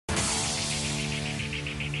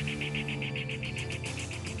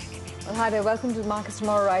Hi there, welcome to Markets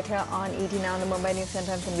Tomorrow right here on 89, the Mumbai News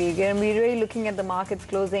Center and We're really looking at the markets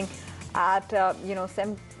closing at,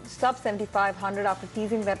 sub 7,500 after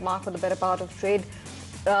teasing that mark for the better part of trade.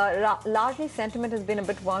 Largely sentiment has been a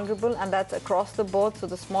bit vulnerable, and that's across the board. So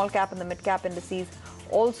the small cap and the mid cap indices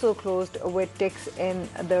also closed with ticks in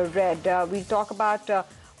the red. We'll talk about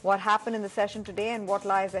what happened in the session today and what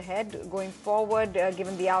lies ahead going forward,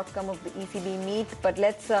 given the outcome of the ECB meet. But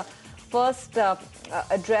let's first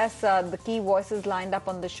address the key voices lined up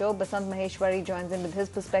on the show. Basant Maheshwari joins in with his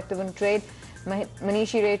perspective on trade.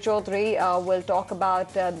 Mayuresh will talk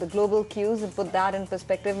about the global cues and put that in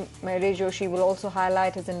perspective. Joshi will also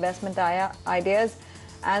highlight his investment ideas.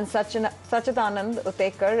 And Sachidanand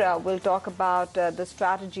Utekar will talk about the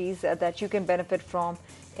strategies that you can benefit from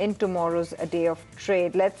in tomorrow's day of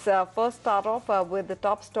trade. Let's first start off with the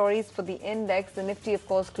top stories for the index. The Nifty, of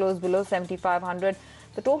course, closed below 7,500.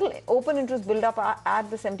 The total open interest build-up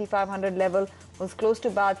at the 7,500 level was close to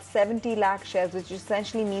about 70 lakh shares, which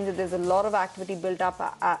essentially means that there's a lot of activity built up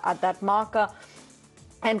at that marker.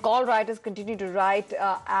 And call writers continue to write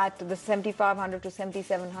at the 7,500 to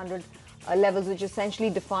 7,700 levels, which essentially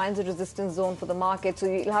defines a resistance zone for the market. So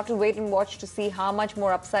you'll have to wait and watch to see how much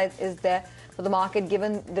more upside is there for the market,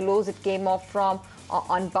 given the lows it came off from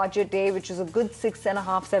on budget day, which is a good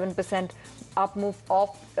 6.5–7% up move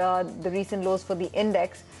off the recent lows for the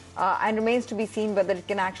index, and remains to be seen whether it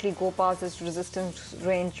can actually go past this resistance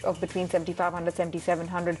range of between 7,500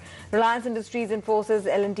 7,700. Reliance Industries, Infosys,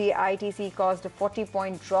 L&T, ITC caused a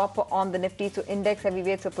 40-point drop on the Nifty, so index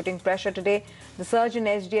heavyweights are putting pressure today. The surge in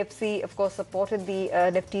HDFC, of course, supported the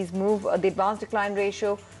Nifty's move. The advanced decline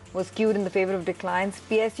ratio was skewed in the favor of declines.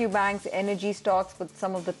 PSU banks, energy stocks with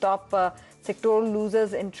some of the top sectoral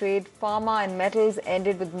losers in trade. Pharma and metals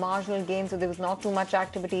ended with marginal gains, so there was not too much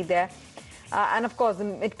activity there. And of course, the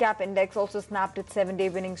mid-cap index also snapped its 7-day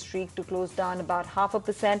winning streak to close down about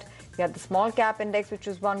 0.5%. We had the small-cap index, which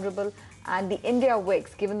was vulnerable, and the India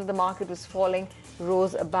WIX, given that the market was falling,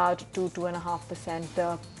 rose about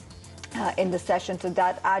 2–2.5% in the session. So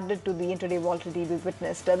that added to the intraday volatility we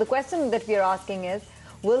witnessed. The question that we are asking is,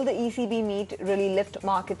 will the ECB meet really lift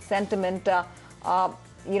market sentiment?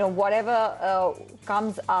 Whatever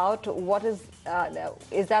comes out, what is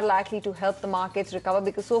that likely to help the markets recover?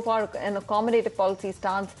 Because so far, an accommodative policy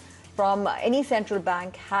stance from any central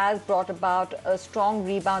bank has brought about a strong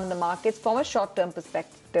rebound in the markets from a short-term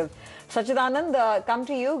perspective. Sachidanand, come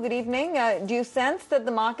to you. Good evening. Do you sense that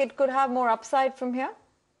the market could have more upside from here?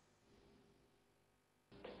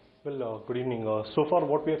 Well, good evening. So far,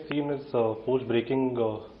 what we have seen is post-breaking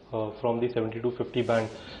from the 70–50 band,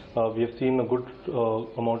 we have seen a good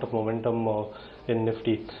amount of momentum in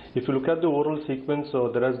Nifty. If you look at the overall sequence,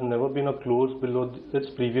 there has never been a close below its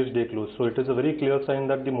previous day close. So it is a very clear sign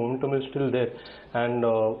that the momentum is still there, and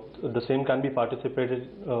the same can be participated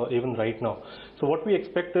even right now. So what we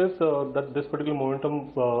expect is that this particular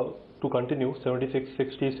momentum to continue.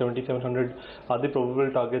 7660, 7700 are the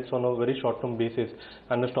probable targets on a very short-term basis,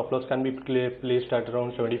 and the stop loss can be placed at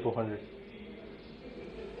around 7400.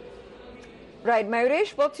 Right,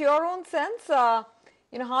 Mayuresh, what's your own sense? How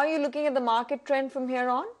are you looking at the market trend from here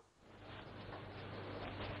on?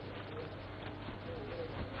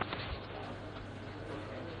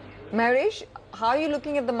 Mayuresh, how are you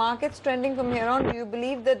looking at the markets trending from here on? Do you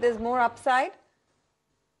believe that there's more upside?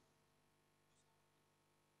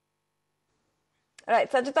 Right,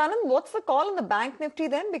 Sachidanand, what's the call on the bank Nifty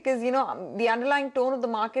then? Because, the underlying tone of the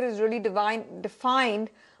market is really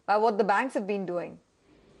defined by what the banks have been doing.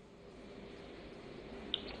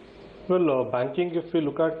 Well, banking, if we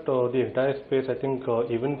look at the entire space, I think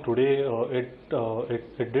even today it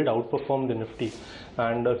did outperform the Nifty.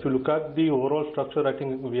 And if you look at the overall structure, I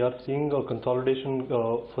think we are seeing a consolidation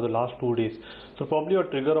for the last 2 days. So probably a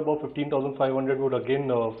trigger above 15,500 would again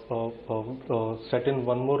set in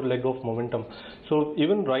one more leg of momentum. So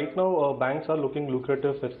even right now, banks are looking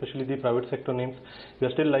lucrative, especially the private sector names. We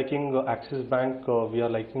are still liking Axis Bank. We are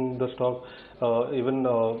liking the stock. Even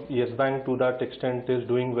Yes Bank to that extent is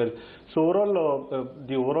doing well. So overall,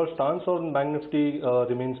 the overall stance on Bank Nifty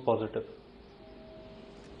remains positive.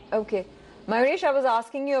 Okay. Mayuresh, I was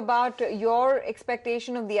asking you about your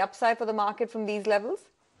expectation of the upside for the market from these levels.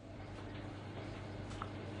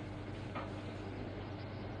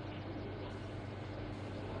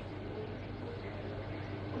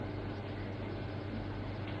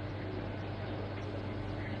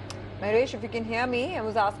 Mayuresh, if you can hear me, I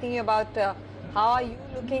was asking you about how are you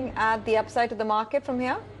looking at the upside of the market from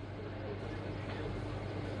here?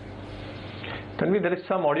 Tanvi, there is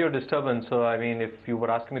some audio disturbance. So, I mean, if you were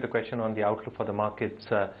asking me the question on the outlook for the markets,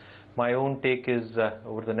 My own take is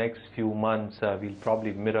over the next few months, we'll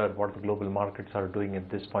probably mirror what the global markets are doing at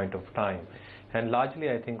this point of time. And largely,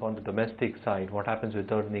 I think on the domestic side, what happens with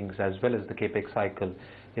earnings as well as the capex cycle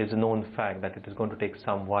is a known fact that it is going to take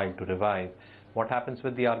some while to revive. What happens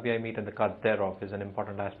with the RBI meet and the cut thereof is an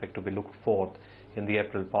important aspect to be looked forth in the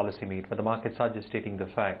April policy meet. But the markets are just stating the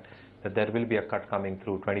fact that there will be a cut coming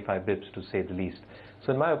through 25 bips to say the least.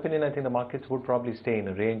 So in my opinion, I think the markets would probably stay in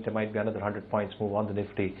a range. There might be another 100 points move on the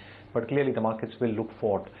Nifty, but clearly the markets will look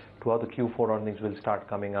forward to how the Q4 earnings will start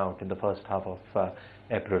coming out in the first half of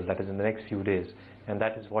April, that is in the next few days, and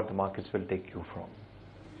that is what the markets will take cue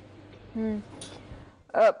from.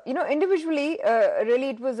 Individually, really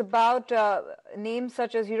it was about names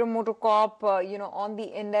such as Hero MotoCorp, on the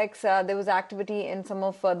index. There was activity in some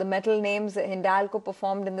of the metal names. Hindalco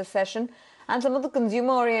performed in the session. And some of the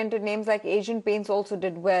consumer-oriented names like Asian Paints also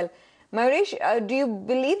did well. Mayuresh, do you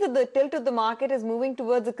believe that the tilt of the market is moving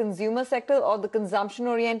towards the consumer sector or the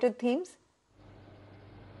consumption-oriented themes?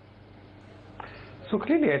 So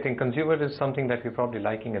clearly, I think consumer is something that we're probably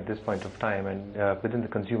liking at this point of time, and within the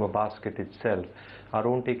consumer basket itself, our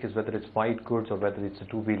own take is whether it's white goods or whether it's the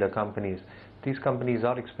two-wheeler companies. These companies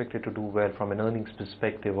are expected to do well from an earnings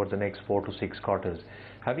perspective over the next 4 to 6 quarters.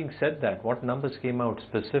 Having said that, what numbers came out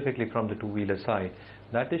specifically from the two-wheeler side,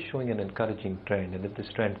 that is showing an encouraging trend, and if this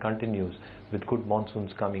trend continues with good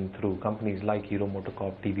monsoons coming through, companies like Hero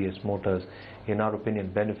MotoCorp, TVS Motors, in our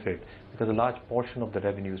opinion, benefit because a large portion of the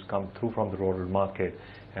revenues come through from the rural market,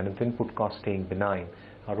 and with input costs staying benign,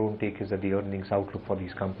 our own take is that the earnings outlook for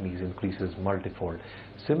these companies increases multifold.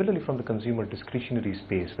 Similarly, from the consumer discretionary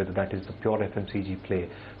space, whether that is the pure FMCG play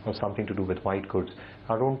or something to do with white goods,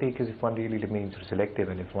 our own take is if one really remains selective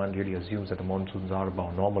and if one really assumes that the monsoons are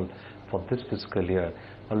about normal for this fiscal year,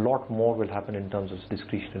 a lot more will happen in terms of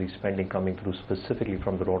discretionary spending coming through specifically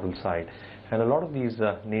from the rural side. And a lot of these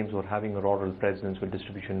names were having a rural presence with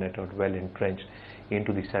distribution network well entrenched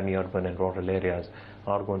into the semi-urban and rural areas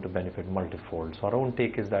are going to benefit multifold. So our own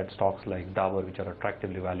take is that stocks like Dabur, which are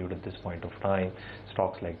attractively valued at this point of time,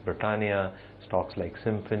 stocks like Britannia, stocks like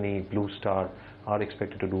Symphony, Blue Star are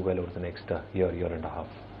expected to do well over the next year and a half.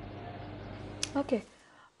 Okay.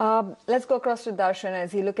 Let's go across to Darshan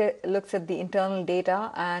as he looks at the internal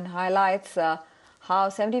data and highlights how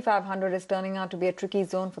 7,500 is turning out to be a tricky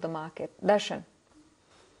zone for the market. Darshan.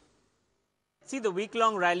 See, the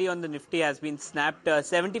week-long rally on the Nifty has been snapped.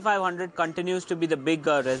 7,500 continues to be the big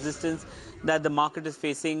resistance that the market is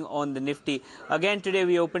facing on the Nifty. Again, today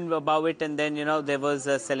we opened above it, and then, there was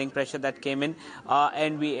selling pressure that came in,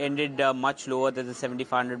 and we ended much lower than the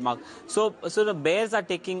 7,500 mark. So the bears are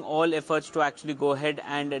taking all efforts to actually go ahead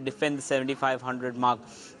and defend the 7,500 mark.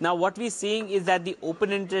 Now, what we're seeing is that the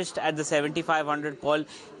open interest at the 7,500 call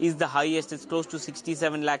is the highest. It's close to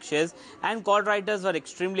 67 lakh shares, and call writers were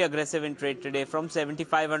extremely aggressive in trade today. From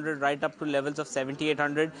 7,500 right up to levels of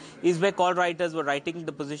 7,800 is where call writers were writing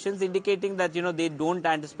the positions, indicating that they don't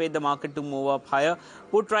anticipate the market to move up higher.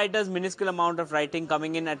 Put writers, minuscule amount of writing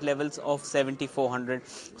coming in at levels of 7,400.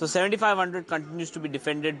 So 7,500 continues to be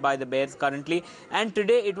defended by the bears currently, and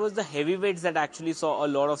today it was the heavyweights that actually saw a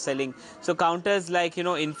lot of selling. So counters like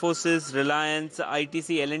Infosys, Reliance,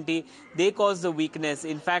 ITC, L&T, they caused the weakness.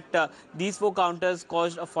 In fact, these four counters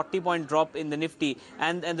caused a 40-point drop in the Nifty,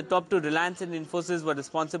 and the top two, Reliance and Infosys, were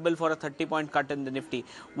responsible for a 30-point cut in the Nifty.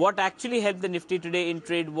 What actually helped the Nifty today in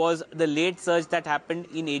trade was the late surge that happened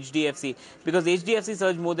in HDFC, because HDFC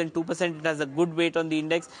surged more than 2%. It has a good weight on the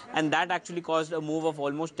index, and that actually caused a move of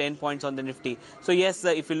almost 10 points on the Nifty. So yes,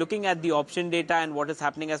 if you're looking at the option data and what is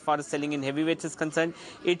happening as far as selling in heavyweights is concerned,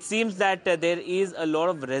 it seems that there is a lot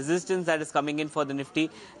of resistance that is coming in for the Nifty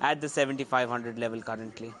at the 7,500 level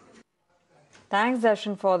currently. Thanks,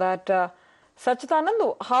 Darshan, for that.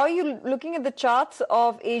 Sachidanand, how are you looking at the charts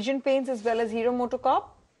of Asian Paints as well as Hero MotoCorp?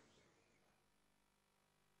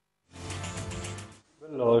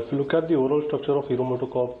 Well, if you look at the overall structure of Hero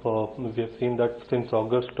MotoCorp, we have seen that since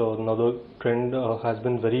August, another trend has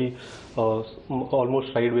been very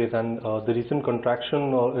almost sideways, and the recent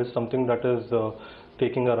contraction is something that is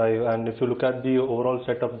taking a rise. And if you look at the overall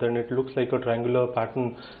setup, then it looks like a triangular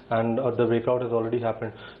pattern, and the breakout has already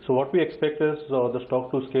happened. So what we expect is the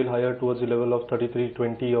stock to scale higher towards the level of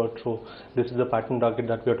 33.20 or so. This is the pattern target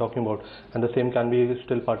that we are talking about, and the same can be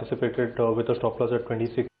still participated with a stop loss at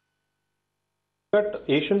 26. At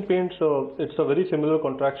Asian Paints, it's a very similar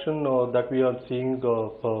contraction that we are seeing,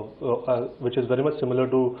 which is very much similar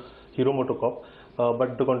to Hero MotoCorp.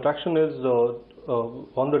 But the contraction is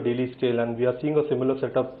on the daily scale, and we are seeing a similar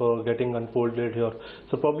setup getting unfolded here.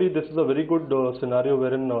 So probably this is a very good scenario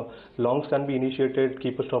wherein longs can be initiated,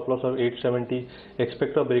 keep a stop loss of 870,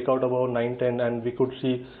 expect a breakout above 910, and we could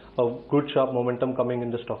see a good sharp momentum coming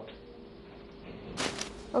in the stock.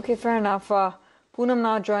 Okay, fair enough. Poonam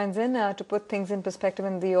now joins in to put things in perspective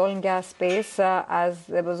in the oil and gas space, as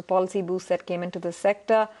there was a policy boost that came into the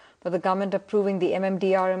sector, but the government approving the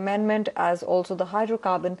MMDR amendment as also the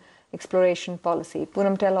hydrocarbon exploration policy.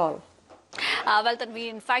 Poonam, tell all. Well, Tanvi,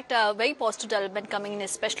 in fact, a very positive development coming in,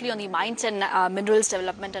 especially on the Mines and Minerals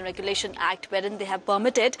Development and Regulation Act, wherein they have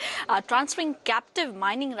permitted transferring captive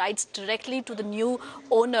mining rights directly to the new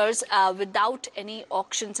owners without any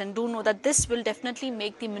auctions. And do know that this will definitely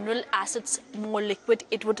make the mineral assets more liquid.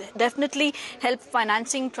 It would definitely help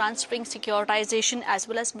financing, transferring, securitization, as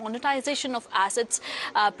well as monetization of assets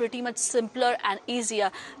pretty much simpler and easier.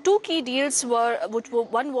 Two key deals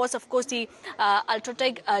one was, of course, the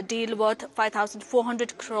Ultratech deal worth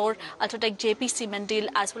 5,400 crore, Ultratech JP Cement deal,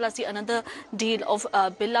 as well as the another deal of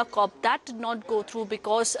Birla Corp. That did not go through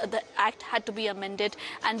because the act had to be amended,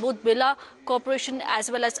 and both Birla Corporation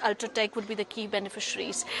as well as Ultratech would be the key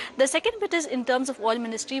beneficiaries. The second bit is in terms of Oil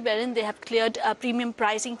Ministry, wherein they have cleared premium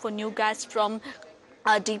pricing for new gas from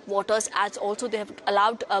deep waters, as also they have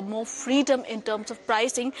allowed more freedom in terms of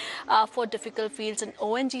pricing for difficult fields, and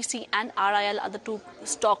ONGC and RIL are the two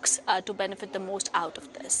stocks to benefit the most out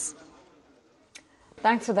of this.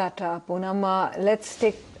 Thanks for that, Poonam. Let's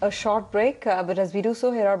take a short break, but as we do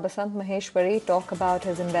so, here are Basant Maheshwari talk about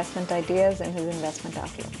his investment ideas and his investment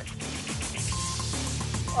outlook.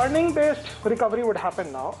 Earning-based recovery would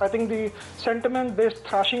happen now. I think the sentiment-based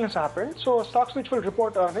thrashing has happened. So stocks which will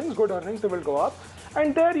report earnings, good earnings, they will go up.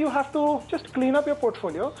 And there you have to just clean up your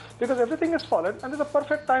portfolio because everything has fallen, and it's a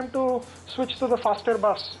perfect time to switch to the faster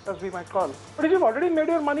bus, as we might call. But if you've already made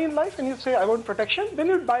your money in life and you say, I want protection, then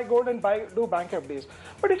you buy gold and do bank FDs.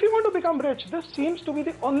 But if you want to become rich, this seems to be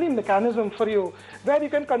the only mechanism for you where you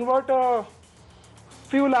can convert a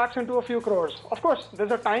few lakhs into a few crores. Of course,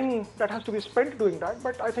 there's a time that has to be spent doing that,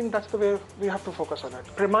 but I think that's the way we have to focus on it.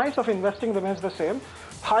 Premise of investing remains the same.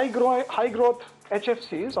 High growth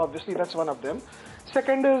HFCs, obviously that's one of them.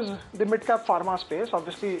 Second is the mid-cap pharma space,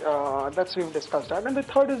 obviously that's we've discussed that. And the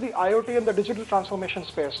third is the IoT and the digital transformation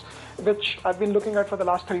space, which I've been looking at for the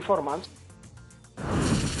last 3-4 months.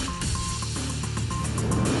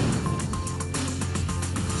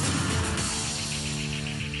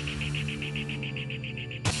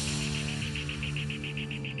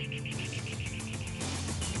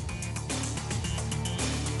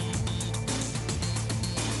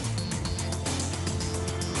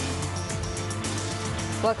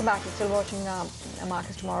 Welcome back. You're still watching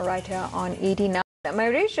Markets Tomorrow right here on ET Now.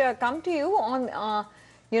 Mayuresh, come to you on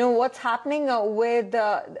what's happening with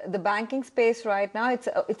the banking space right now.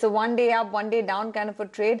 It's a one day up, one day down kind of a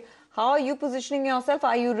trade. How are you positioning yourself?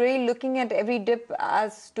 Are you really looking at every dip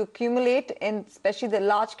as to accumulate in especially the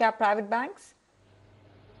large cap private banks?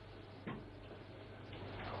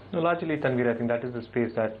 No, largely, Tanvir, I think that is the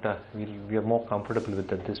space that we are more comfortable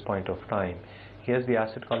with at this point of time. Yes, the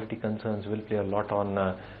asset quality concerns will play a lot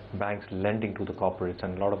on banks lending to the corporates,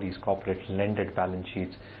 and a lot of these corporate lended balance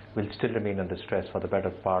sheets will still remain under stress for the better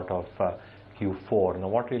part of Q4. Now,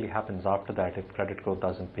 what really happens after that if credit growth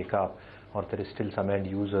doesn't pick up, or there is still some end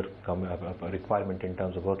user requirement in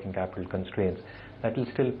terms of working capital constraints, that will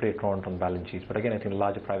still play traunt on balance sheets. But again, I think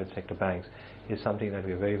larger private sector banks is something that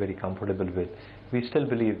we are very, very comfortable with. We still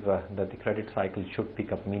believe that the credit cycle should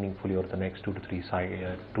pick up meaningfully over the next 2 to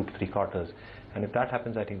 3 quarters. And if that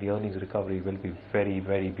happens, I think the earnings recovery will be very,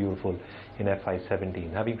 very beautiful in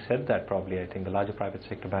FY17. Having said that, probably I think the larger private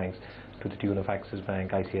sector banks, to the tune of Axis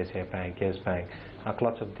Bank, ICICI Bank, Yes Bank,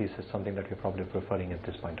 lots of this is something that we're probably preferring at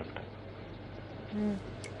this point of time.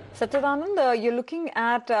 Satyadanand, you're looking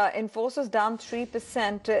at Infosys down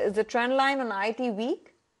 3%. Is the trend line on IT weak?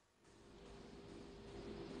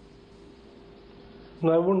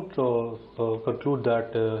 No, I wouldn't conclude that.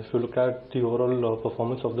 If you look at the overall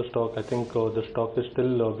performance of the stock, I think the stock is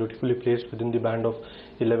still beautifully placed within the band of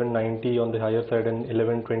 1190 on the higher side and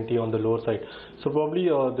 1120 on the lower side. So probably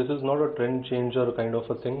this is not a trend changer kind of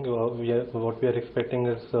a thing. What we are expecting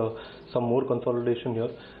is some more consolidation here,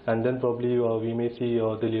 and then probably we may see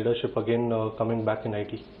the leadership again coming back in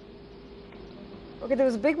IT. Okay, there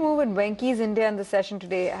was a big move in Venki's India in the session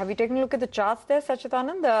today. Have you taken a look at the charts there,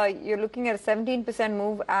 Satyadanand? You're looking at a 17%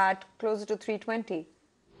 move at closer to 320.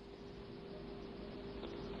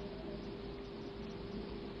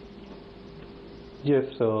 Yes,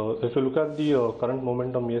 if you look at the current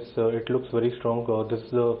momentum, yes, it looks very strong. This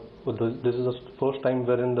is the first time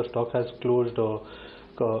wherein the stock has closed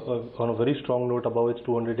on a very strong note above its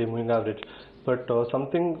 200-day moving average. But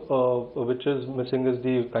something which is missing is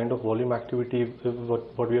the kind of volume activity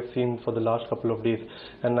what we have seen for the last couple of days.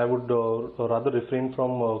 And I would rather refrain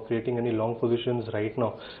from creating any long positions right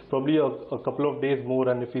now. Probably a couple of days more,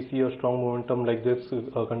 and if we see a strong momentum like this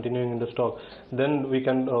continuing in the stock, then we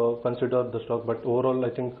can consider the stock. But overall,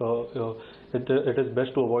 I think it is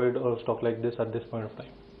best to avoid a stock like this at this point of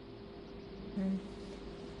time.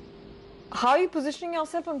 How are you positioning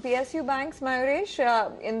yourself on PSU banks,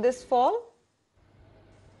 Mayuresh, in this fall?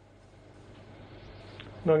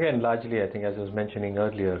 No, again, largely, I think, as I was mentioning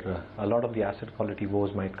earlier, a lot of the asset quality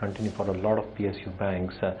woes might continue for a lot of PSU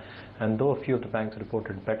banks. And though a few of the banks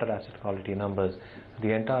reported better asset quality numbers,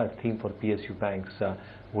 the entire theme for PSU banks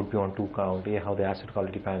would be on two count. A, how the asset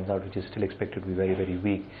quality pans out, which is still expected to be very, very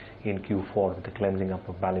weak in Q4 with the cleansing up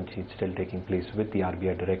of balance sheets still taking place with the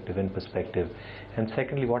RBI directive in perspective. And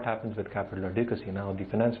secondly, what happens with capital adequacy? Now, the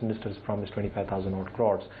finance minister has promised 25,000 odd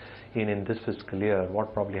crores in this fiscal year.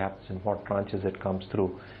 What probably happens in what tranches it comes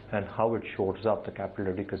through and how it shores up the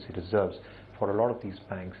capital adequacy reserves for a lot of these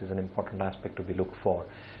banks is an important aspect to be looked for.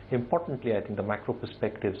 Importantly, I think the macro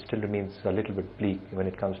perspective still remains a little bit bleak when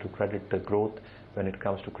it comes to credit growth, when it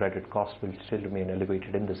comes to credit costs will still remain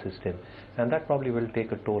elevated in the system, and that probably will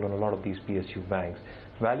take a toll on a lot of these PSU banks.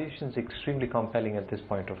 Valuation is extremely compelling at this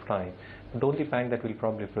point of time. The only bank that we'll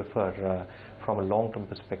probably prefer from a long-term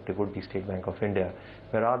perspective would be State Bank of India,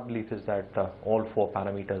 where our belief is that all four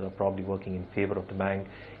parameters are probably working in favor of the bank.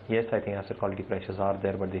 Yes, I think asset quality pressures are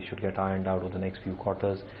there, but they should get ironed out over the next few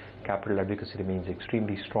quarters. Capital adequacy remains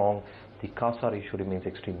extremely strong. The CASA ratio remains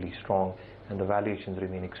extremely strong, and the valuations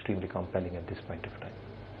remain extremely compelling at this point of time.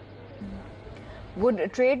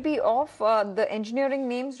 Would trade be off the engineering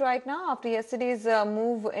names right now after yesterday's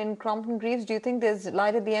move in Crompton Greaves? Do you think there's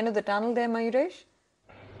light at the end of the tunnel there, Mayuresh?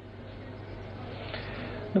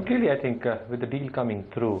 No, clearly, I think with the deal coming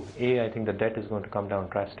through, I think the debt is going to come down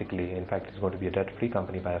drastically. In fact, it's going to be a debt-free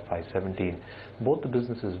company by FY17. Both the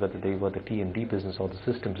businesses, whether they were the T&D business or the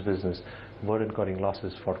systems business, were incurring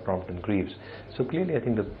losses for Crompton Greaves. So clearly, I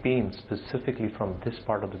think the pain specifically from this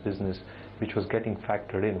part of the business, which was getting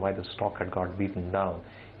factored in, why the stock had got beaten down,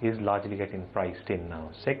 is largely getting priced in now.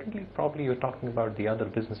 Secondly, probably you're talking about the other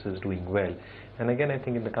businesses doing well. And again, I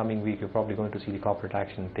think in the coming week, you're probably going to see the corporate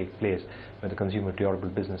action take place where the consumer durable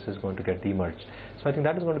business is going to get demerged. So I think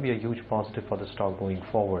that is going to be a huge positive for the stock going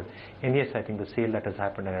forward. And yes, I think the sale that has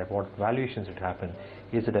happened and at what valuations it happened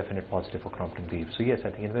is a definite positive for Crompton Greaves. So yes, I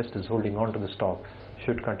think investors holding on to the stock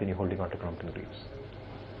should continue holding on to Crompton Greaves.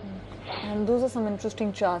 And those are some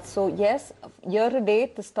interesting charts. So yes, year to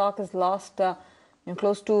date, the stock has lost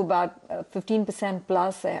close to about 15%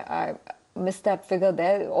 plus. I missed that figure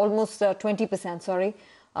there, almost 20%, sorry,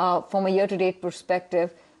 from a year-to-date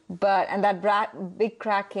perspective. And that big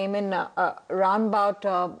crack came in around about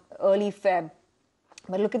early Feb.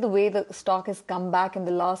 But look at the way the stock has come back in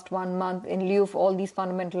the last 1 month in lieu of all these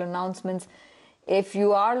fundamental announcements. If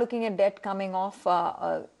you are looking at debt coming off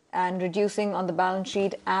and reducing on the balance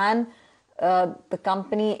sheet and the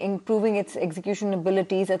company improving its execution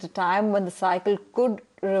abilities at a time when the cycle could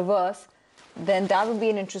reverse, then that would be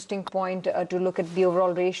an interesting point to look at the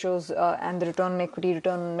overall ratios and the return on equity,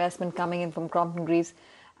 return on investment coming in from Crompton Greaves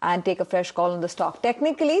and take a fresh call on the stock.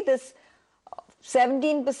 Technically, this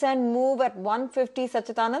 17% move at 150,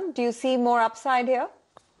 Sachidanand, do you see more upside here?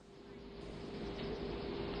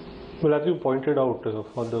 Well, as you pointed out,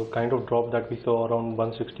 for the kind of drop that we saw around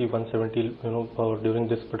 160, 170, during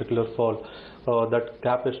this particular fall, that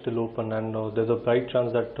gap is still open, and there's a bright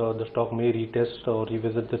chance that the stock may retest or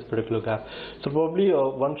revisit this particular gap. So probably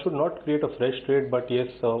one should not create a fresh trade, but yes,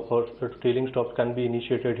 trailing stops can be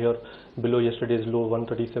initiated here below yesterday's low.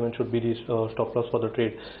 137 should be the stop loss for the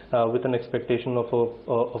trade, with an expectation of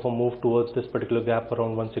a move towards this particular gap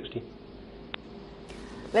around 160.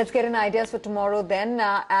 Let's get an ideas for tomorrow then.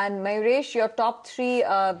 And Mayuresh, your top 3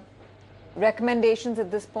 recommendations at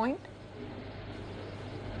this point?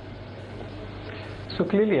 So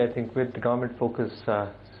clearly, I think with the government focus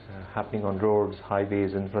happening on roads,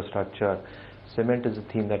 highways, infrastructure, cement is a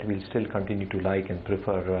theme that we'll still continue to like and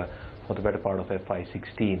prefer for the better part of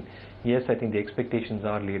FY16. Yes, I think the expectations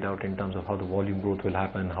are laid out in terms of how the volume growth will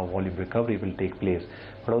happen, how volume recovery will take place.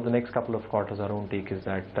 But over the next couple of quarters, our own take is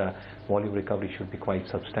that volume recovery should be quite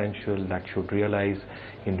substantial. That should realize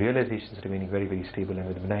in realizations remaining very, very stable and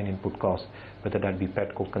with benign input costs, whether that be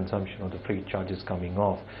petcoke consumption or the freight charges coming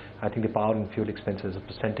off. I think the power and fuel expenses as a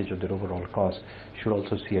percentage of their overall cost should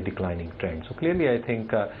also see a declining trend. So clearly, I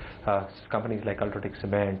think companies like Ultratech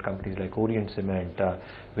Cement, companies like Orient Cement,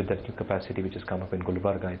 with that new capacity which has come up in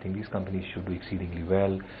Gulbarga, I think these companies should do exceedingly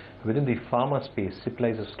well. Within the pharma space,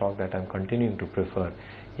 Cipla is a stock that I'm continuing to prefer.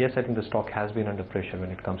 Yes, I think the stock has been under pressure when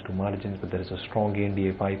it comes to margins, but there is a strong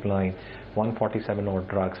ANDA pipeline, 147 odd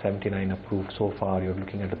drugs, 79 approved so far. You're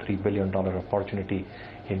looking at a $3 billion opportunity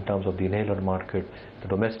in terms of the inhaler market. The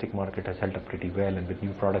domestic market has held up pretty well, and with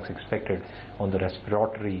new products expected on the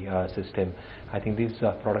respiratory system, I think these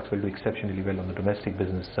products will do exceptionally well on the domestic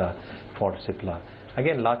business for Cipla.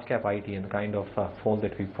 Again, large cap IT and the kind of fall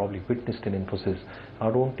that we've probably witnessed in Infosys,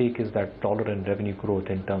 our own take is that dollar and revenue growth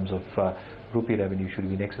in terms of rupee revenue should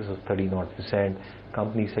be in excess of 30%.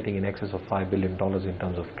 Company sitting in excess of $5 billion in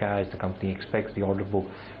terms of cash. The company expects the order book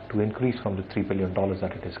to increase from the $3 billion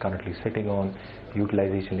that it is currently sitting on.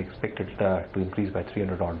 Utilization expected to increase by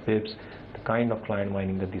 300 odd bips. The kind of client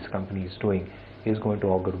mining that this company is doing is going to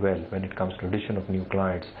augur well when it comes to addition of new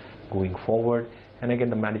clients going forward. And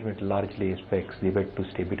again, the management largely expects the EBIT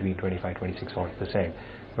to stay between 25-26 odd %.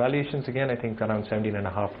 Valuations again, I think around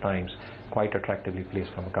 17.5 times, quite attractively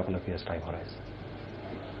placed from a couple of years time horizon.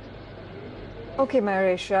 Okay,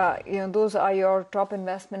 Mayuresh, those are your top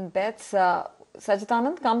investment bets.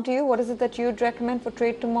 Sajidanand, come to you. What is it that you'd recommend for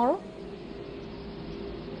trade tomorrow?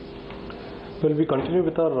 Well, we continue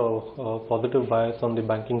with our positive bias on the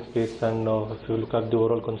banking space, and if you look at the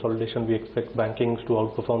overall consolidation, we expect bankings to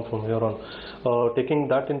outperform from here on. Taking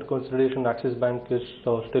that into consideration, Axis Bank is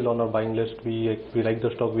still on our buying list. We like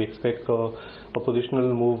the stock. We expect a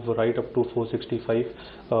positional move right up to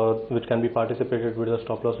 465, which can be participated with a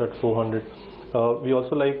stop loss at 400. We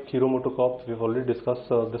also like Hero MotoCorp. We've already discussed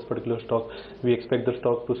this particular stock. We expect the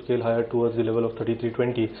stock to scale higher towards the level of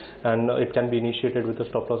 3320, and it can be initiated with a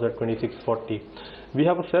stop loss at 2640. We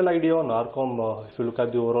have a sell idea on Arcom. If you look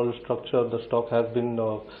at the overall structure, the stock has been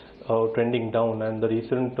trending down, and the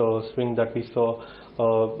recent swing that we saw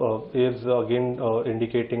is again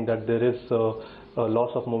indicating that there is a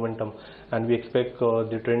loss of momentum, and we expect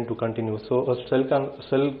the trend to continue. So a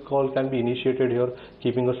sell call can be initiated here,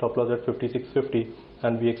 keeping a stop loss at 5650,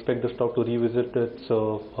 and we expect the stock to revisit its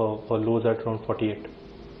lows at around 48.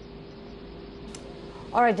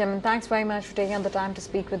 All right, gentlemen, thanks very much for taking the time to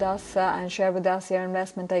speak with us and share with us your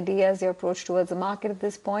investment ideas, your approach towards the market at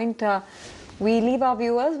this point. We leave our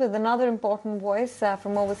viewers with another important voice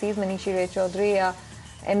from overseas. Manishi Ray Chaudhary,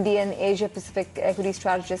 MD and Asia Pacific equity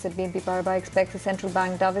strategist at BNP Paribas, expects the central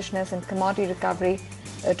bank dovishness and commodity recovery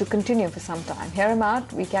to continue for some time. Here I'm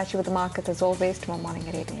out. We catch you with the markets as always tomorrow morning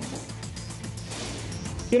at 8 a.m.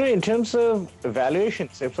 In terms of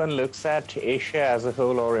valuations, if one looks at Asia as a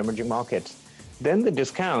whole or emerging markets, then the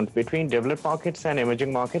discount between developed markets and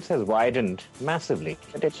emerging markets has widened massively.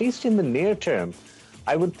 But at least in the near term,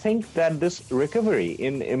 I would think that this recovery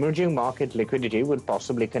in emerging market liquidity would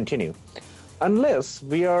possibly continue, unless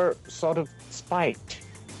we are sort of spiked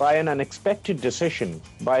by an unexpected decision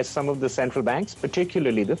by some of the central banks,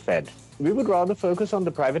 particularly the Fed. We would rather focus on the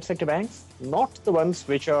private sector banks, not the ones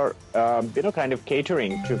which are, kind of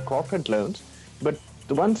catering to corporate loans, but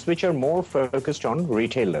the ones which are more focused on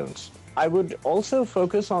retail loans. I would also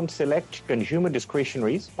focus on select consumer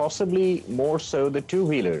discretionaries, possibly more so the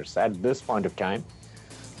two-wheelers at this point of time.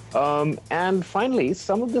 And finally,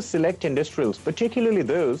 some of the select industrials, particularly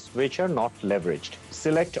those which are not leveraged.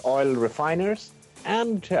 Select oil refiners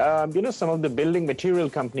and, some of the building material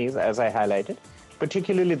companies, as I highlighted,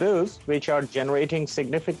 particularly those which are generating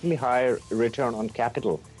significantly higher return on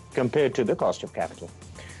capital compared to the cost of capital.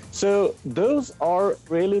 So those are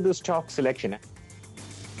really the stock selection.